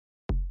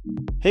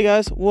Hey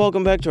guys,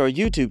 welcome back to our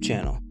YouTube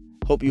channel.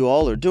 Hope you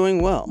all are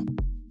doing well.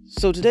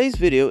 So today's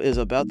video is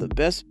about the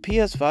best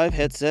PS5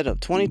 headset of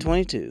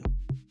 2022.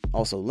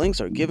 Also, links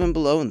are given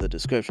below in the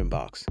description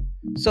box.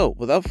 So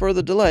without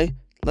further delay,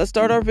 let's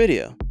start our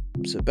video.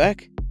 Sit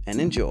back and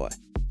enjoy.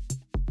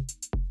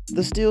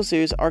 The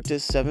SteelSeries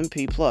Arctis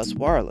 7P Plus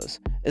Wireless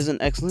is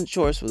an excellent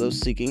choice for those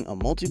seeking a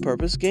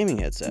multi-purpose gaming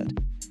headset.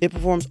 It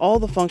performs all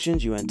the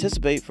functions you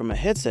anticipate from a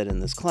headset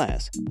in this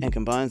class and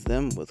combines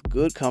them with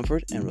good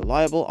comfort and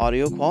reliable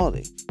audio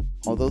quality.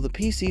 Although the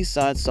PC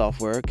side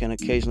software can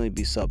occasionally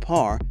be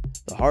subpar,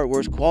 the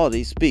hardware's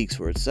quality speaks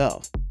for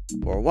itself.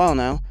 For a while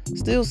now,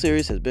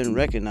 SteelSeries has been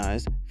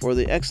recognized for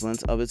the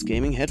excellence of its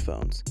gaming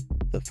headphones.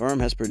 The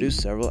firm has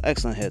produced several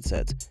excellent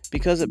headsets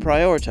because it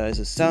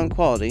prioritizes sound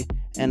quality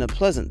and a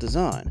pleasant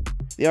design.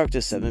 The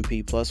Arctis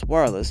 7P Plus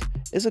Wireless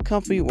is a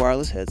comfy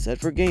wireless headset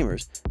for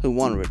gamers who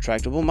want a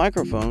retractable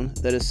microphone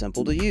that is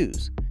simple to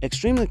use.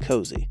 Extremely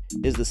cozy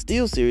is the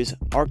SteelSeries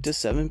Arctis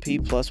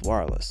 7P Plus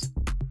Wireless.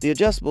 The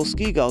adjustable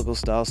ski goggle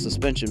style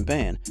suspension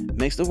band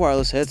makes the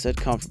wireless headset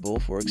comfortable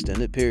for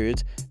extended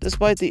periods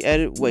despite the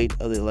added weight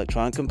of the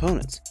electronic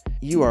components.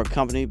 You are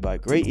accompanied by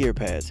great ear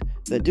pads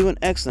that do an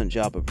excellent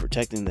job of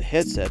protecting the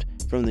headset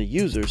from the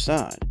user's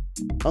side.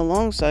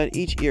 Alongside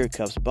each ear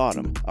cuff's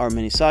bottom are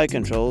many side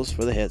controls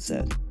for the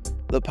headset.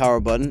 The power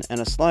button and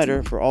a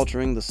slider for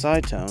altering the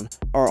side tone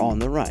are on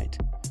the right.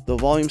 The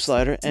volume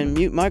slider and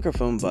mute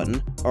microphone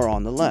button are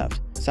on the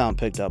left, sound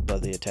picked up by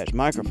the attached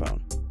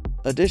microphone.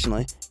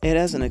 Additionally, it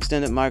has an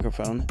extended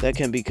microphone that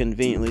can be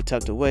conveniently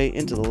tucked away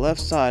into the left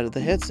side of the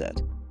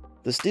headset.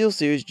 The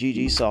SteelSeries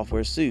GG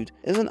software suite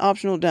is an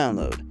optional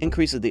download,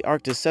 increases the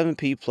Arctis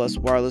 7P Plus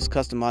wireless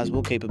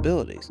customizable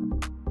capabilities.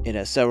 It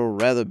has several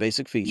rather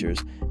basic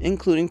features,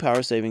 including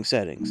power saving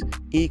settings,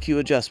 EQ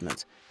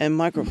adjustments, and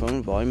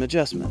microphone volume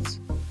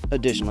adjustments.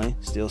 Additionally,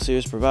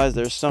 SteelSeries provides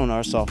their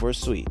Sonar software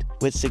suite,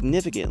 which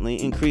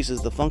significantly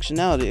increases the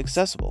functionality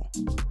accessible.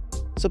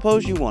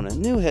 Suppose you want a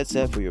new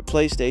headset for your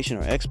PlayStation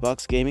or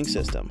Xbox gaming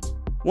system,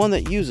 one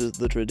that uses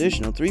the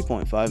traditional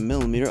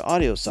 3.5mm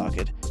audio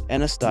socket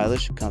and a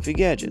stylish, comfy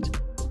gadget.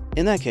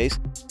 In that case,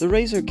 the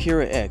Razer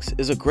Kira X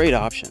is a great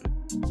option.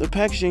 The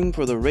packaging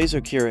for the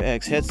Razer Kira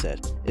X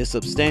headset is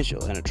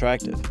substantial and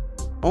attractive.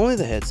 Only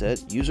the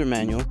headset, user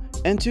manual,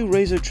 and 2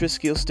 Razer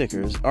Triskill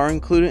stickers are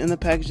included in the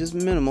package's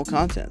minimal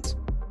contents.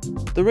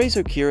 The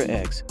Razer Kira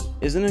X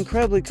is an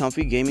incredibly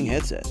comfy gaming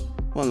headset,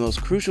 one of the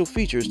most crucial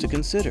features to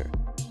consider.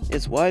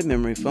 Its wide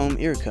memory foam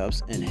ear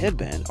cuffs and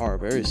headband are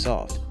very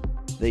soft.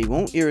 They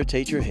won't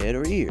irritate your head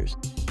or ears,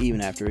 even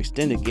after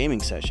extended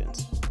gaming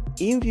sessions.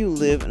 Even if you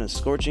live in a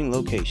scorching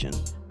location,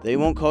 they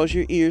won't cause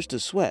your ears to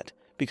sweat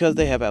because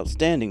they have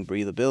outstanding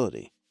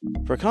breathability.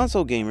 For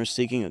console gamers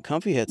seeking a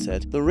comfy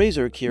headset, the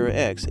Razer Kira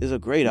X is a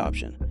great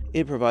option.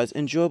 It provides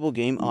enjoyable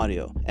game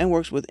audio and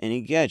works with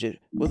any gadget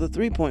with a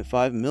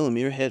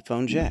 3.5mm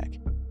headphone jack.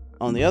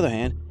 On the other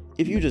hand,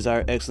 if you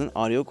desire excellent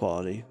audio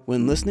quality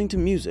when listening to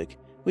music,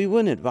 we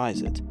wouldn't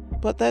advise it,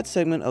 but that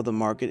segment of the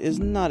market is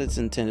not its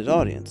intended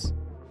audience.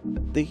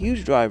 The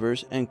huge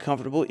drivers and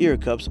comfortable ear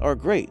cups are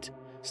great.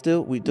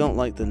 Still, we don't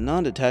like the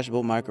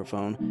non-detachable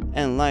microphone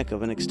and lack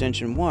of an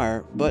extension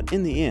wire, but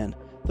in the end,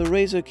 the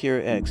Razer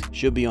Kira X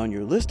should be on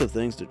your list of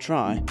things to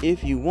try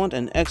if you want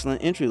an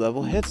excellent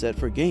entry-level headset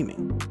for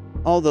gaming.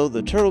 Although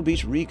the Turtle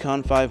Beach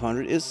Recon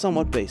 500 is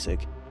somewhat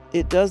basic,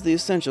 it does the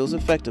essentials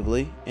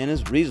effectively and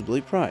is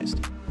reasonably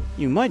priced.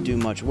 You might do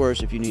much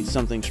worse if you need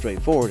something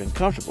straightforward and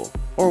comfortable,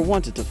 or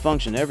want it to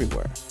function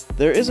everywhere.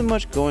 There isn't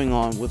much going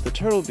on with the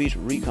Turtle Beach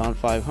Recon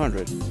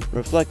 500,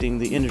 reflecting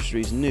the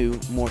industry's new,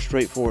 more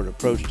straightforward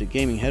approach to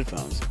gaming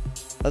headphones.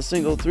 A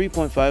single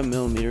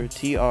 3.5mm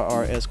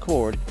TRRS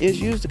cord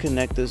is used to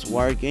connect this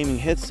wired gaming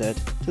headset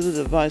to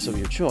the device of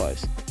your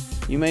choice.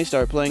 You may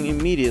start playing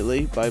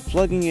immediately by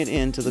plugging it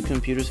into the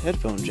computer's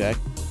headphone jack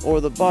or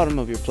the bottom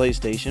of your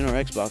PlayStation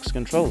or Xbox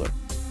controller.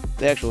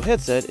 The actual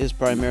headset is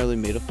primarily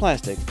made of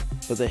plastic,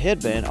 but the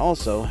headband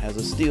also has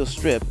a steel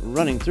strip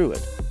running through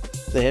it.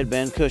 The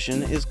headband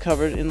cushion is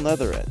covered in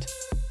leatherette,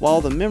 while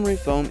the memory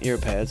foam ear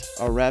pads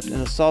are wrapped in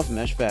a soft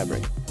mesh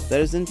fabric that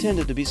is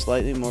intended to be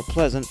slightly more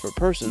pleasant for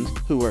persons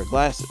who wear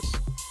glasses.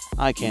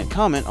 I can't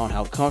comment on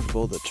how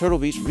comfortable the Turtle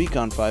Beach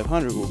Recon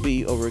 500 will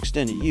be over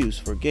extended use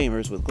for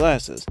gamers with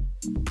glasses,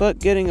 but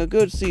getting a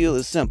good seal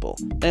is simple,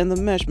 and the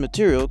mesh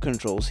material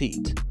controls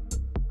heat.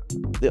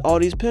 The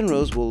Audi's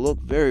Penrose will look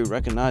very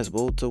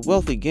recognizable to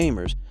wealthy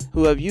gamers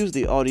who have used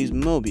the Audi's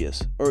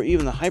Mobius or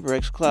even the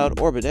HyperX Cloud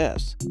Orbit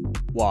S.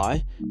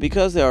 Why?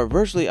 Because they are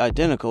virtually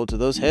identical to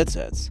those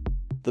headsets.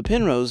 The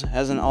Penrose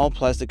has an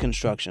all-plastic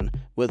construction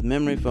with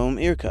memory foam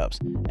ear cups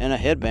and a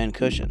headband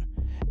cushion.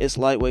 Its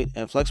lightweight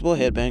and flexible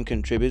headband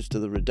contributes to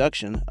the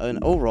reduction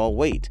in overall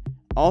weight,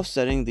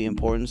 offsetting the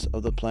importance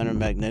of the planar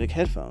magnetic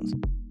headphones.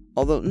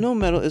 Although no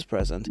metal is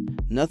present,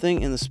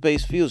 nothing in the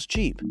space feels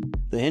cheap.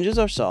 The hinges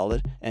are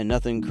solid and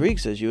nothing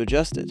creaks as you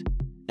adjust it.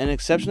 An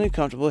exceptionally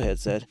comfortable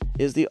headset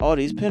is the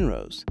Audi's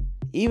Penrose.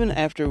 Even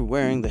after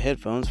wearing the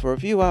headphones for a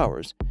few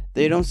hours,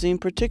 they don't seem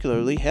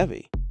particularly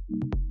heavy.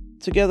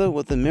 Together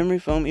with the memory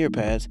foam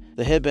earpads,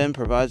 the headband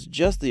provides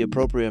just the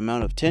appropriate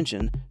amount of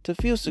tension to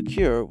feel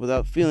secure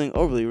without feeling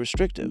overly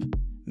restrictive,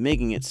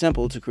 making it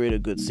simple to create a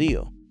good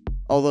seal.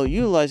 Although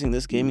utilizing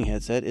this gaming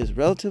headset is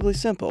relatively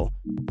simple,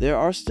 there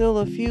are still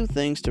a few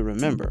things to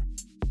remember.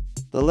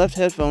 The left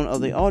headphone of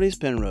the Audis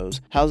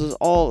Penrose houses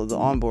all of the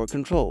onboard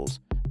controls,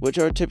 which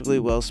are typically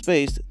well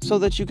spaced so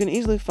that you can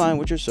easily find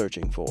what you're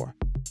searching for.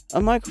 A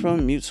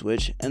microphone mute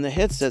switch and the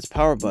headset's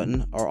power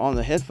button are on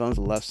the headphone's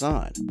left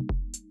side.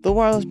 The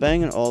wireless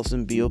Bang &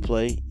 Olufsen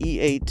Beoplay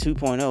E8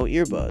 2.0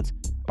 earbuds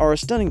are a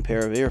stunning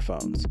pair of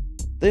earphones.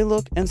 They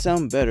look and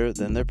sound better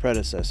than their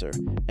predecessor,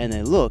 and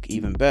they look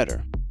even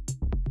better.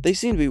 They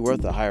seem to be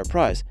worth the higher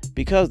price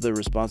because of the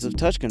responsive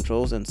touch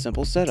controls and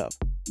simple setup.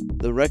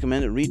 The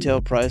recommended retail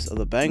price of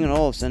the Bang &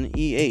 Olufsen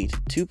E8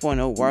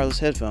 2.0 wireless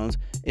headphones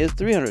is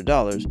 $300,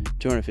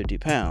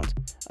 £250,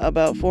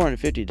 about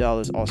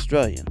 $450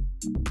 Australian.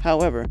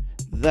 However,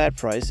 that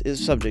price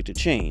is subject to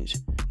change.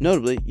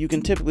 Notably, you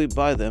can typically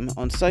buy them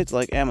on sites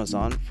like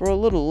Amazon for a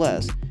little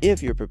less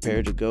if you're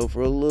prepared to go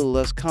for a little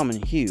less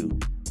common hue,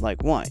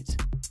 like white.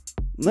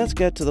 Let's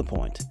get to the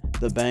point.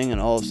 The Bang &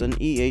 Olufsen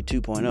E8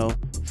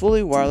 2.0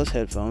 fully wireless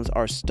headphones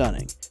are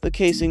stunning. The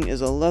casing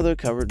is a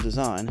leather-covered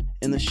design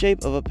in the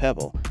shape of a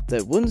pebble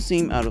that wouldn't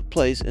seem out of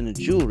place in a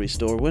jewelry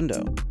store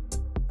window.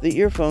 The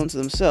earphones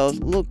themselves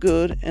look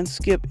good and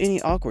skip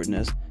any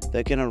awkwardness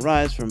that can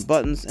arise from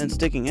buttons and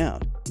sticking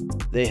out.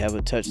 They have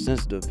a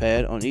touch-sensitive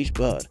pad on each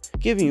bud,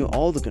 giving you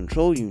all the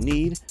control you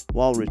need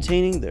while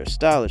retaining their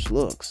stylish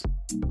looks.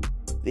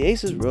 The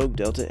Asus ROG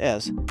Delta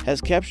S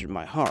has captured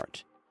my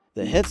heart.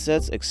 The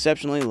headset's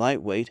exceptionally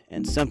lightweight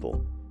and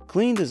simple.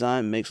 Clean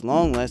design makes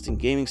long-lasting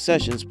gaming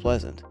sessions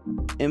pleasant.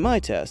 In my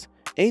test,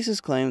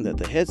 Asus claimed that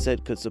the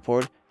headset could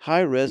support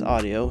high-res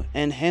audio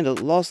and handle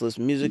lossless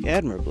music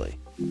admirably.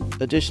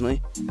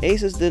 Additionally,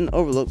 Asus didn't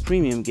overlook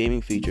premium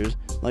gaming features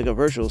like a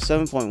virtual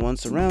 7.1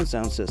 surround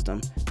sound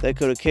system that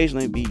could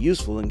occasionally be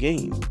useful in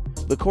games.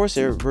 The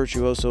Corsair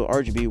Virtuoso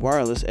RGB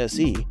Wireless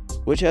SE,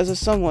 which has a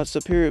somewhat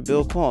superior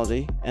build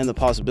quality and the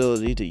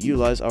possibility to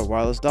utilize our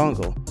wireless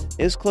dongle,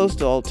 is close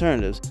to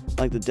alternatives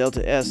like the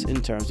Delta S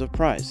in terms of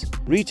price,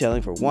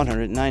 retailing for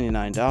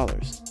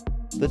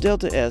 $199. The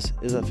Delta S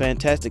is a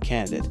fantastic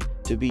candidate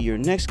to be your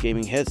next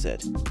gaming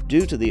headset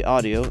due to the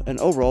audio and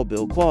overall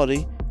build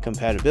quality,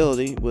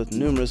 compatibility with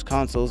numerous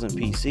consoles and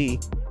PC,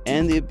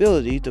 and the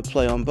ability to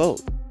play on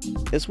both.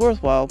 It's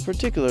worthwhile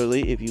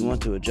particularly if you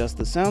want to adjust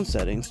the sound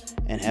settings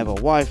and have a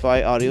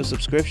Wi-Fi audio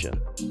subscription.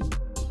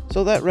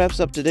 So that wraps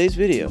up today's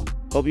video.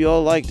 Hope you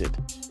all liked it.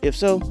 If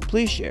so,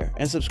 please share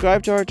and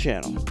subscribe to our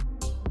channel.